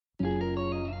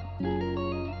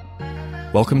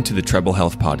Welcome to the Treble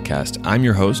Health Podcast. I'm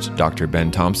your host, Dr.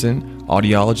 Ben Thompson,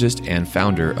 audiologist and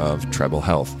founder of Treble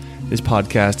Health. This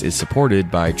podcast is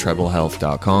supported by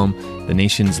TrebleHealth.com, the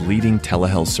nation's leading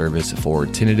telehealth service for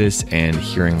tinnitus and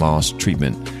hearing loss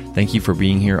treatment. Thank you for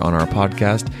being here on our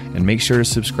podcast, and make sure to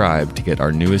subscribe to get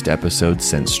our newest episodes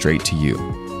sent straight to you.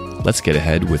 Let's get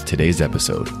ahead with today's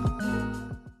episode.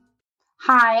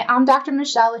 Hi, I'm Dr.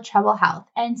 Michelle with Treble Health,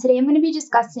 and today I'm going to be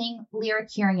discussing Lyric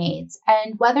hearing aids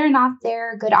and whether or not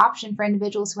they're a good option for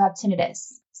individuals who have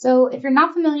tinnitus. So if you're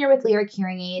not familiar with Lyric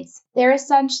hearing aids, they're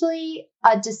essentially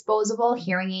a disposable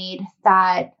hearing aid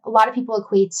that a lot of people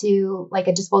equate to like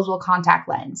a disposable contact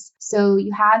lens. So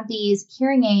you have these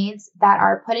hearing aids that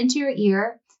are put into your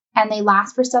ear, and they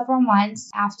last for several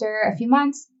months. After a few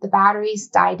months, the batteries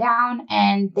die down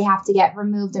and they have to get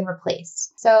removed and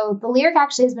replaced. So the Lyric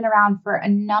actually has been around for a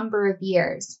number of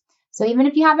years. So even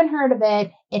if you haven't heard of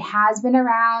it, it has been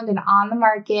around and on the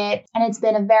market, and it's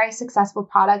been a very successful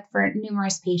product for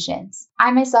numerous patients.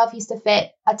 I myself used to fit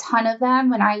a ton of them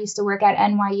when I used to work at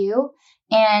NYU,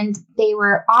 and they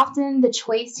were often the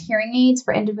choice hearing aids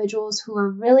for individuals who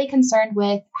were really concerned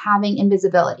with having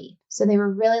invisibility. So they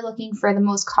were really looking for the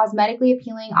most cosmetically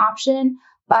appealing option,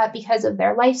 but because of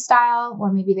their lifestyle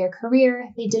or maybe their career,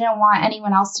 they didn't want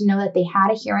anyone else to know that they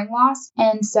had a hearing loss.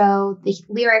 And so the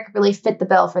Lyric really fit the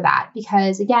bill for that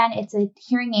because, again, it's a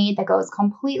hearing aid that goes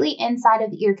completely inside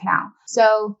of the ear canal.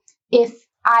 So if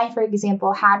I, for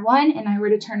example, had one and I were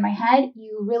to turn my head,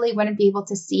 you really wouldn't be able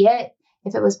to see it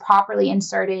if it was properly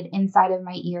inserted inside of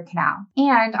my ear canal.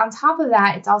 And on top of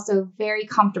that, it's also very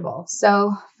comfortable.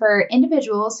 So for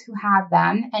individuals who have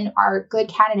them and are good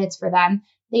candidates for them,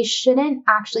 they shouldn't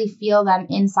actually feel them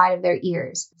inside of their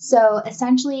ears. So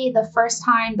essentially, the first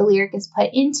time the Lyric is put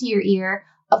into your ear,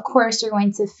 of course, you're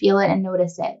going to feel it and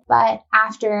notice it. But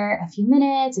after a few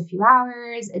minutes, a few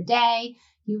hours, a day,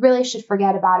 you really should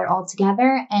forget about it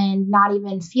altogether and not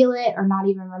even feel it or not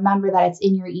even remember that it's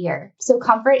in your ear. So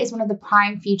comfort is one of the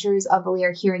prime features of the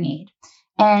Lyric hearing aid.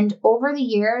 And over the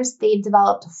years, they've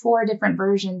developed 4 different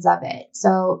versions of it.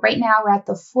 So right now we're at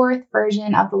the 4th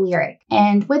version of the Lyric.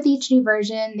 And with each new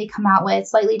version, they come out with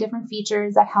slightly different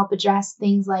features that help address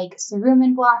things like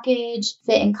cerumen blockage,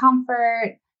 fit and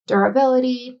comfort,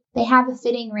 durability. They have a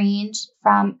fitting range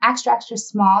from extra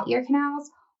small ear canals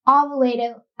all the way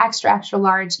to extra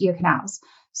large ear canals.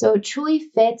 So it truly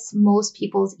fits most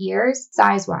people's ears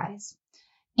size-wise.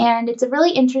 And it's a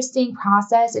really interesting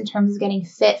process in terms of getting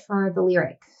fit for the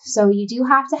Lyric. So you do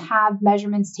have to have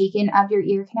measurements taken of your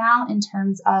ear canal in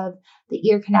terms of the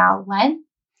ear canal length,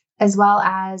 as well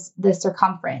as the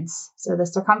circumference. So the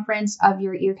circumference of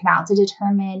your ear canal to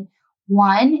determine,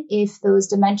 one, if those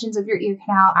dimensions of your ear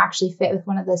canal actually fit with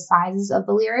one of the sizes of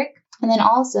the Lyric. And then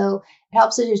also, it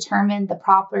helps to determine the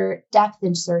proper depth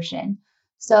insertion.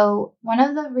 So one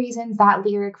of the reasons that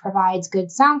Lyric provides good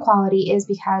sound quality is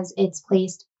because it's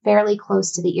placed fairly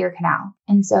close to the ear canal.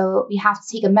 And so you have to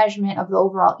take a measurement of the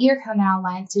overall ear canal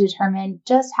length to determine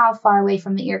just how far away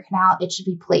from the ear canal it should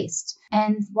be placed.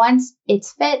 And once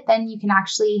it's fit, then you can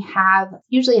actually have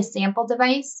usually a sample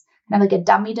device, kind of like a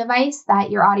dummy device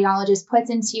that your audiologist puts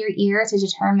into your ear to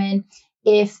determine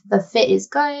if the fit is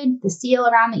good, the seal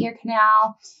around the ear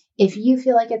canal, if you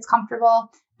feel like it's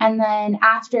comfortable. And then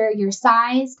after you're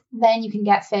sized, then you can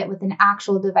get fit with an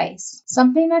actual device.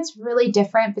 Something that's really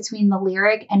different between the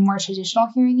Lyric and more traditional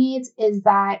hearing aids is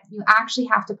that you actually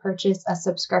have to purchase a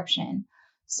subscription.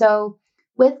 So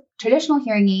with traditional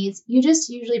hearing aids, you just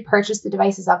usually purchase the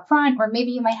devices up front, or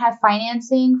maybe you might have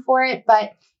financing for it,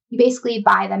 but you basically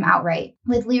buy them outright.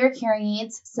 With Lyric hearing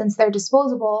aids, since they're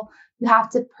disposable, you have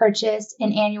to purchase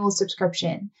an annual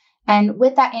subscription. And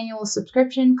with that annual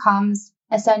subscription comes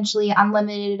essentially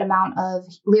unlimited amount of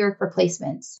Lyric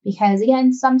replacements. Because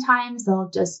again, sometimes they'll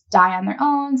just die on their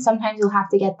own. Sometimes you'll have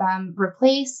to get them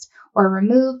replaced or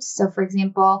removed. So for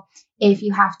example, if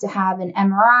you have to have an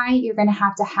MRI, you're going to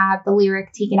have the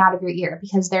Lyric taken out of your ear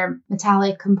because they're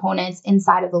metallic components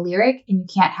inside of the Lyric, and you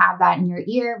can't have that in your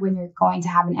ear when you're going to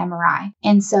have an MRI.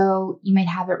 And so you might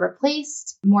have it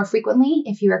replaced more frequently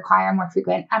if you require more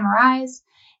frequent MRIs.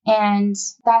 And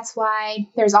that's why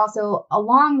there's also a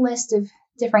long list of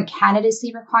different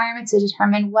candidacy requirements to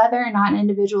determine whether or not an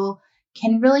individual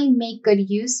can really make good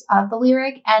use of the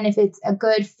Lyric and if it's a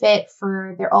good fit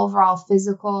for their overall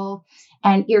physical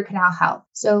and ear canal health.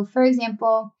 So for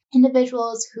example,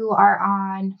 individuals who are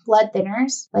on blood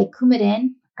thinners like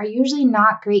Coumadin are usually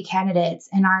not great candidates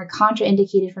and are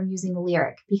contraindicated from using the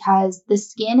Lyric because the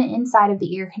skin inside of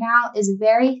the ear canal is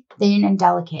very thin and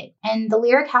delicate, and the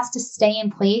Lyric has to stay in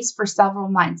place for several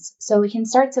months. So it can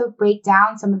start to break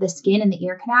down some of the skin in the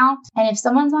ear canal. And if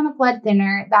someone's on a blood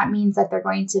thinner, that means that they're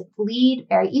going to bleed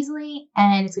very easily,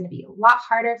 and it's going to be a lot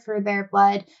harder for their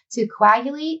blood to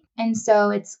coagulate. And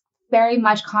so it's very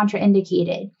much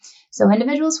contraindicated. So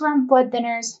individuals who are on blood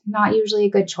thinners, not usually a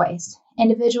good choice.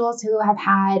 Individuals who have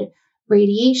had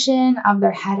radiation of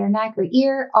their head or neck or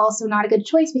ear, also not a good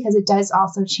choice because it does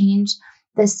also change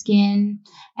the skin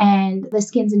and the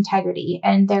skin's integrity,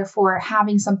 and therefore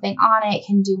having something on it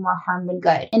can do more harm than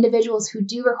good. Individuals who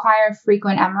do require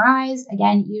frequent MRIs,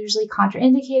 again, usually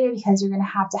contraindicated because you're going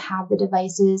to have the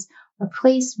devices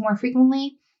replaced more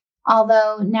frequently.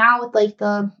 Although now with like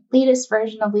the latest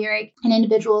version of Lyric, an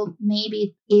individual may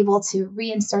be able to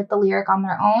reinsert the Lyric on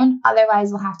their own.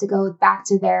 Otherwise, they'll have to go back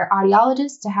to their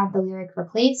audiologist to have the Lyric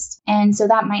replaced. And so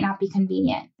that might not be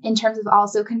convenient. In terms of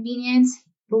also convenience,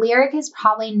 Lyric is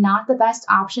probably not the best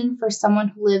option for someone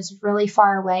who lives really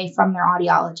far away from their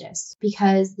audiologist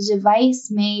because the device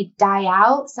may die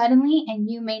out suddenly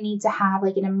and you may need to have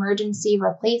like an emergency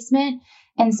replacement.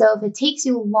 And so if it takes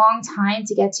you a long time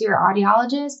to get to your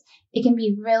audiologist, it can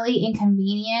be really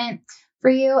inconvenient for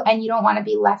you and you don't want to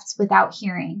be left without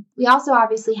hearing. We also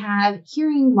obviously have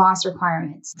hearing loss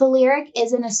requirements. The Lyric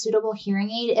isn't a suitable hearing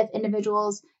aid if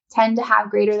individuals tend to have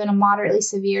greater than a moderately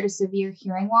severe to severe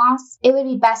hearing loss. It would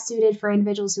be best suited for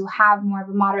individuals who have more of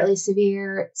a moderately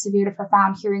severe to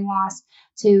profound hearing loss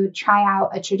to try out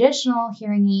a traditional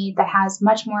hearing aid that has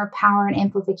much more power and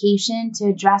amplification to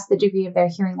address the degree of their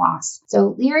hearing loss.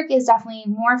 So Lyric is definitely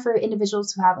more for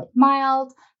individuals who have like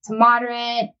mild to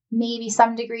moderate, maybe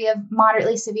some degree of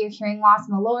moderately severe hearing loss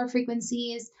in the lower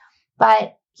frequencies,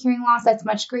 but hearing loss that's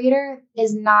much greater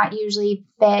is not usually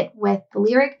fit with the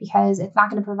Lyric because it's not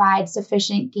going to provide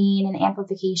sufficient gain and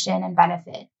amplification and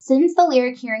benefit. Since the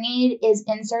Lyric hearing aid is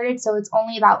inserted, so it's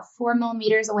only about 4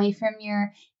 millimeters away from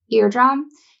your eardrum,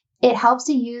 it helps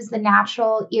to use the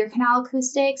natural ear canal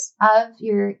acoustics of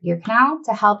your ear canal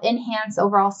to help enhance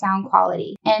overall sound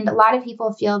quality. And a lot of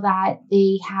people feel that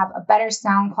they have a better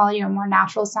sound quality or more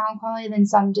natural sound quality than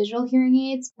some digital hearing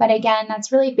aids. But again,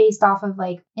 that's really based off of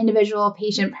like individual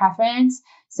patient preference.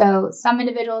 So some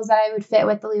individuals that I would fit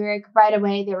with the Lyric right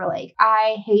away, they were like,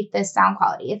 I hate this sound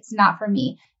quality. It's not for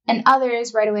me. And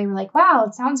others right away were like, wow,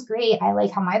 it sounds great. I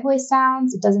like how my voice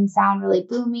sounds. It doesn't sound really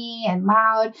boomy and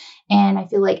loud. And I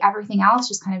feel like everything else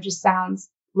just sounds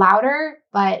louder,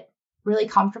 but really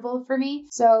comfortable for me.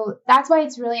 So that's why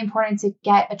it's really important to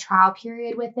get a trial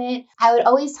period with it. I would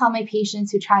always tell my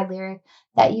patients who tried Lyric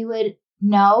that you would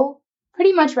know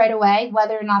pretty much right away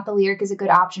whether or not the Lyric is a good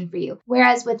option for you.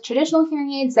 Whereas with traditional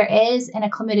hearing aids, there is an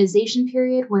acclimatization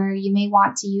period where you may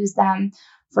want to use them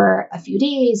for a few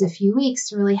days, a few weeks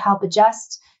to really help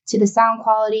adjust to the sound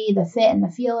quality, the fit and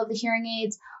the feel of the hearing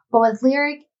aids. But with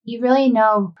Lyric, you really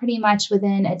know pretty much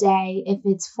within a day if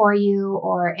it's for you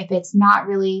or if it's not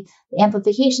really the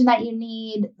amplification that you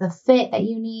need, the fit that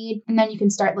you need. And then you can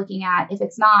start looking at, if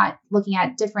it's not, looking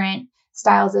at different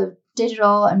styles of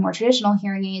digital and more traditional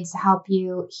hearing aids to help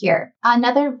you hear.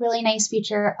 Another really nice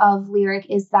feature of Lyric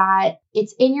is that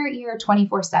it's in your ear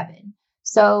 24/7.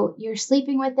 So you're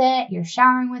sleeping with it, you're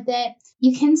showering with it.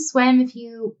 You can swim if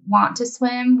you want to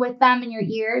swim with them in your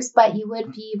ears, but you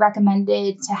would be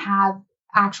recommended to have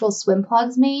actual swim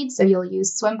plugs made. So you'll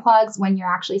use swim plugs when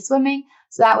you're actually swimming.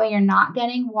 So that way you're not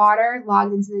getting water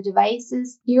logged into the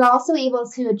devices. You're also able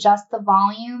to adjust the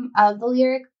volume of the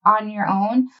Lyric on your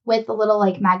own with a little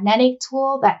like magnetic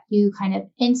tool that you kind of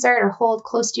insert or hold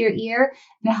close to your ear,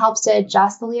 and it helps to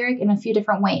adjust the Lyric in a few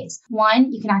different ways.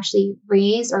 One, you can actually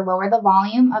raise or lower the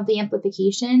volume of the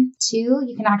amplification. Two,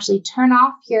 you can actually turn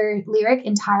off your Lyric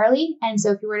entirely. And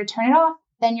so if you were to turn it off,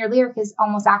 then your Lyric is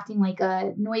almost acting like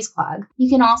a noise plug. You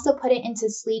can also put it into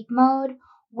sleep mode,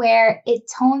 where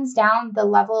it tones down the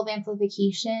level of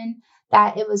amplification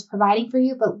that it was providing for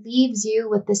you, but leaves you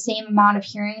with the same amount of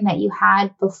hearing that you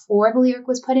had before the Lyric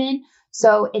was put in.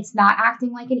 So it's not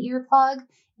acting like an earplug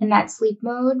in that sleep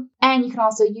mode. And you can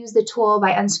also use the tool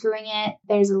by unscrewing it.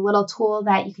 There's a little tool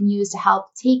that you can use to help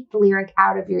take the Lyric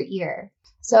out of your ear.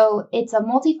 So it's a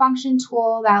multifunction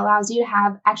tool that allows you to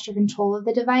have extra control of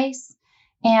the device.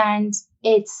 And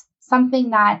it's something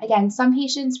that, again, some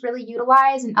patients really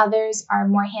utilize and others are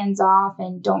more hands-off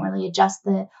and don't really adjust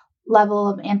the level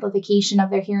of amplification of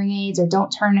their hearing aids, or don't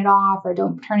turn it off, or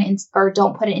don't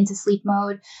put it into sleep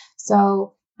mode.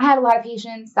 So I had a lot of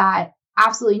patients that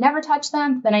absolutely never touched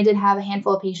them. Then I did have a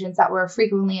handful of patients that were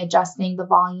frequently adjusting the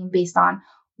volume based on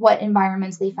what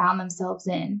environments they found themselves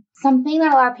in. Something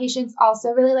that a lot of patients also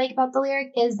really like about the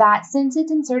Lyric is that since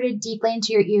it's inserted deeply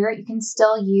into your ear, you can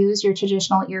still use your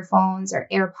traditional earphones or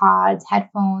AirPods,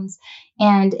 headphones,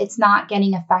 and it's not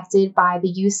getting affected by the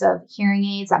use of hearing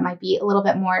aids that might be a little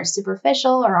bit more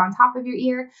superficial or on top of your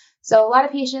ear. So a lot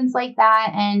of patients like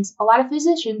that, and a lot of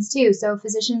physicians too. So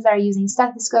physicians that are using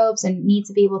stethoscopes and need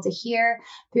to be able to hear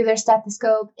through their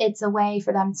stethoscope, it's a way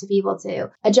for them to be able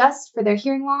to adjust for their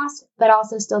hearing loss, but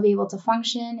also still be able to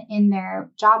function in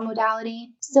their job modality.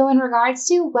 So in regards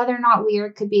to whether or not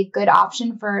Lyric could be a good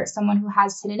option for someone who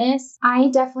has tinnitus, I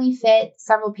definitely fit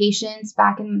several patients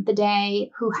back in the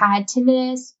day who had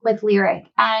tinnitus with Lyric,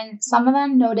 and some of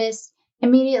them noticed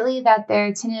immediately that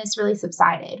their tinnitus really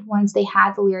subsided once they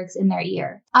had the Lyrics in their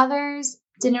ear. Others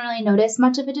didn't really notice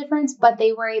much of a difference, but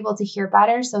they were able to hear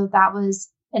better, so that was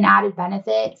an added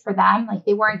benefit for them. Like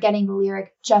they weren't getting the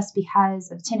Lyric just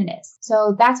because of tinnitus.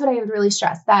 So that's what I would really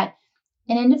stress, that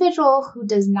an individual who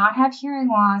does not have hearing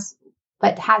loss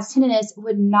but has tinnitus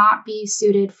would not be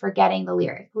suited for getting the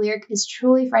Lyric. The Lyric is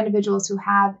truly for individuals who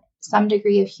have some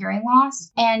degree of hearing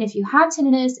loss. And if you have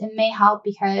tinnitus, it may help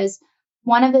because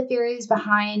one of the theories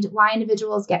behind why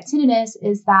individuals get tinnitus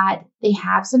is that they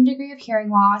have some degree of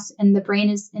hearing loss and the brain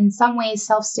is in some ways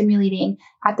self-stimulating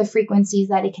at the frequencies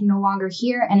that it can no longer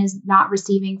hear and is not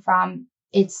receiving from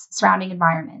its surrounding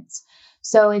environments.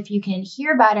 So if you can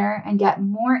hear better and get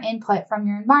more input from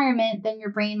your environment, then your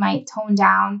brain might tone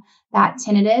down that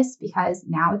tinnitus because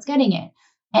now it's getting it.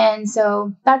 And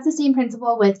so that's the same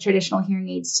principle with traditional hearing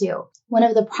aids too. One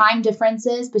of the prime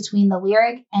differences between the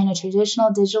Lyric and a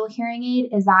traditional digital hearing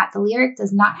aid is that the Lyric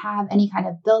does not have any kind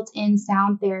of built-in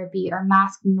sound therapy or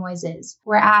masked noises,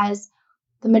 whereas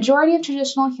the majority of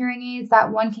traditional hearing aids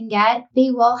that one can get,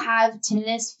 they will have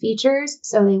tinnitus features.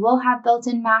 So they will have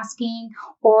built-in masking,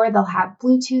 or they'll have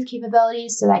Bluetooth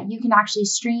capabilities so that you can actually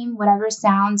stream whatever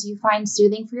sounds you find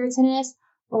soothing for your tinnitus.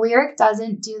 The Lyric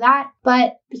doesn't do that,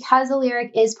 but because the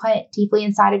Lyric is put deeply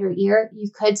inside of your ear,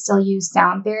 you could still use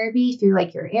sound therapy through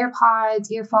like your AirPods,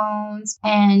 earphones,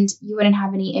 and you wouldn't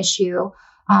have any issue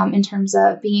in terms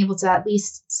of being able to at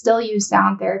least still use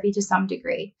sound therapy to some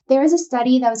degree. There was a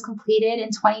study that was completed in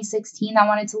 2016 that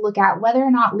wanted to look at whether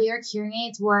or not Lyric hearing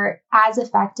aids were as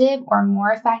effective or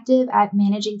more effective at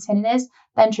managing tinnitus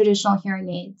than traditional hearing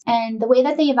aids. And the way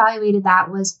that they evaluated that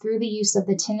was through the use of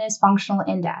the Tinnitus Functional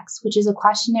Index, which is a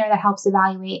questionnaire that helps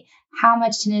evaluate how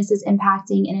much tinnitus is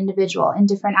impacting an individual in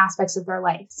different aspects of their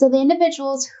life. So the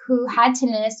individuals who had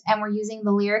tinnitus and were using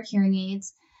the Lyric hearing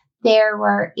aids, there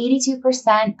were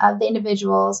 82% of the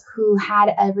individuals who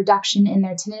had a reduction in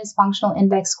their Tinnitus Functional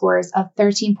Index scores of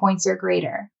 13 points or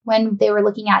greater. When they were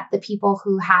looking at the people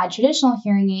who had traditional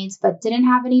hearing aids but didn't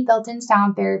have any built-in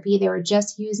sound therapy, they were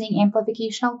just using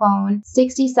amplification alone,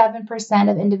 67%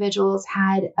 of individuals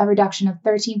had a reduction of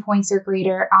 13 points or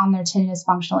greater on their Tinnitus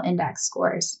Functional Index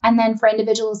scores. And then for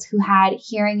individuals who had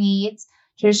hearing aids,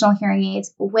 traditional hearing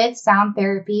aids with sound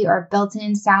therapy or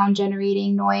built-in sound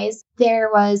generating noise, there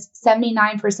was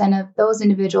 79% of those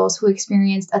individuals who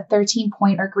experienced a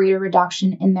 13-point or greater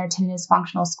reduction in their tinnitus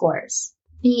functional scores.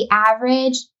 The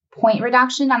average point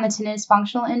reduction on the Tinnitus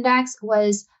Functional Index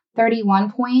was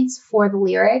 31 points for the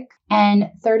Lyric and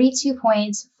 32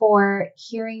 points for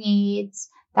hearing aids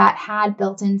that had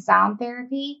built-in sound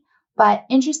therapy. But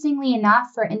interestingly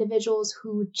enough, for individuals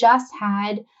who just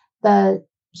had the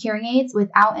hearing aids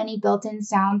without any built-in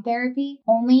sound therapy,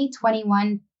 only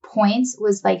 21 points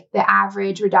was like the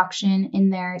average reduction in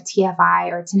their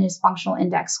TFI or Tinnitus Functional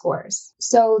Index scores.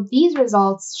 So these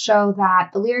results show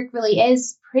that the Lyric really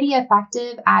is pretty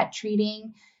effective at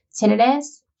treating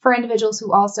tinnitus for individuals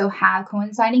who also have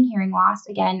coinciding hearing loss.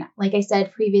 Again, like I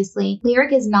said previously,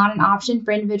 Lyric is not an option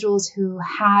for individuals who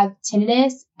have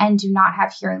tinnitus and do not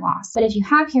have hearing loss. But if you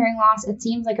have hearing loss, it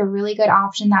seems like a really good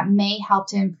option that may help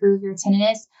to improve your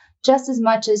tinnitus just as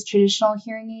much as traditional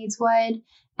hearing aids would,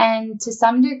 and to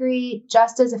some degree,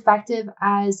 just as effective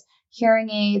as hearing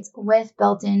aids with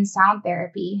built-in sound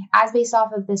therapy, as based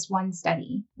off of this one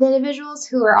study. The individuals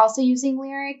who are also using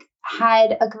Lyric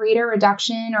had a greater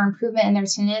reduction or improvement in their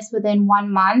tinnitus within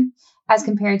 1 month as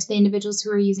compared to the individuals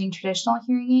who are using traditional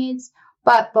hearing aids.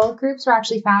 But both groups were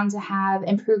actually found to have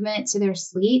improvement to their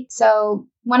sleep. So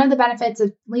one of the benefits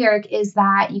of Lyric is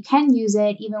that you can use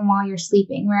it even while you're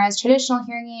sleeping, whereas traditional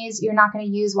hearing aids you're not going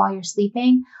to use while you're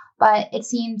sleeping. But it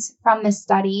seems from this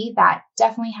study that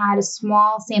definitely had a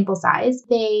small sample size,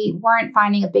 they weren't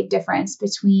finding a big difference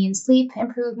between sleep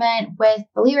improvement with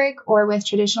the Lyric or with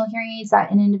traditional hearing aids that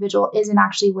an individual isn't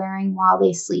actually wearing while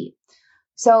they sleep.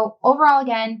 So overall,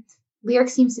 again, Lyric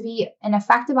seems to be an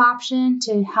effective option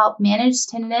to help manage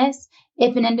tinnitus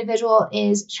if an individual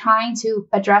is trying to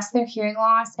address their hearing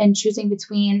loss and choosing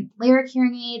between Lyric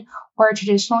hearing aid or a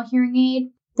traditional hearing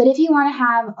aid. But if you want to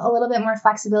have a little bit more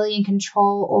flexibility and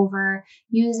control over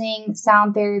using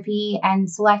sound therapy and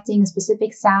selecting a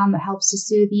specific sound that helps to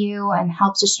soothe you and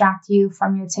helps distract you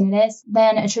from your tinnitus,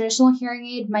 then a traditional hearing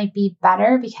aid might be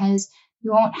better because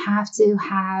you won't have to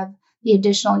have the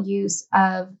additional use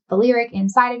of the Lyric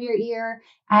inside of your ear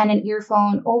and an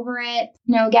earphone over it.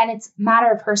 Again, it's a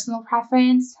matter of personal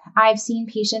preference. I've seen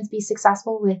patients be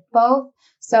successful with both.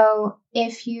 So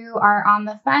if you are on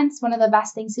the fence, one of the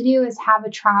best things to do is have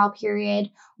a trial period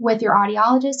with your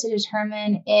audiologist to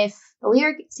determine if the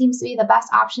Lyric seems to be the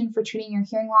best option for treating your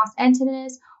hearing loss and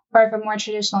tinnitus, or if a more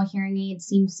traditional hearing aid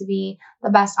seems to be the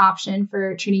best option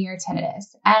for treating your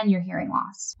tinnitus and your hearing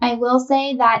loss. I will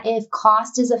say that if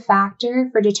cost is a factor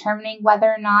for determining whether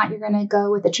or not you're going to go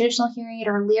with a traditional hearing aid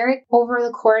or Lyric over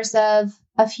the course of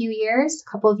a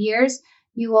couple of years,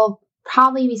 you will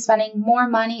probably be spending more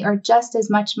money or just as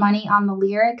much money on the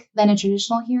Lyric than a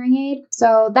traditional hearing aid.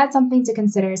 So that's something to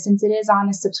consider since it is on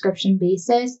a subscription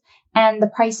basis. And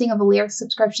the pricing of a Lyric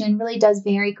subscription really does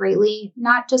vary greatly,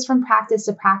 not just from practice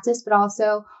to practice, but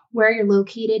also where you're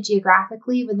located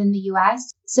geographically within the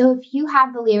US. So if you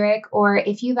have the Lyric or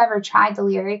if you've ever tried the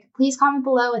Lyric, please comment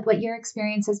below with what your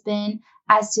experience has been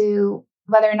as to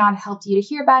whether or not it helped you to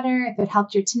hear better, if it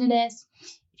helped your tinnitus.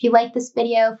 If you like this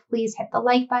video, please hit the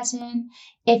like button.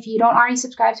 If you don't already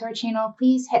subscribe to our channel,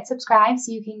 please hit subscribe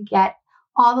so you can get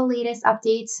all the latest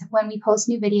updates when we post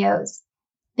new videos.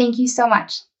 Thank you so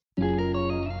much.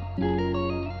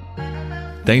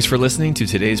 Thanks for listening to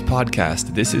today's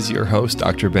podcast. This is your host,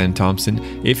 Dr. Ben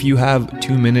Thompson. If you have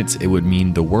 2 minutes, it would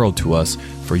mean the world to us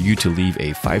for you to leave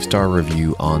a 5-star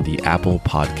review on the Apple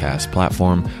Podcast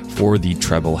platform for the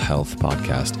Treble Health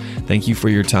podcast. Thank you for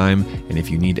your time. And if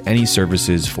you need any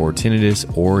services for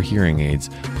tinnitus or hearing aids,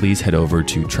 please head over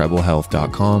to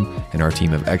treblehealth.com and our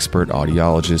team of expert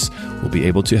audiologists will be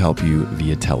able to help you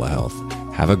via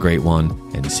telehealth. Have a great one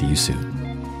and see you soon.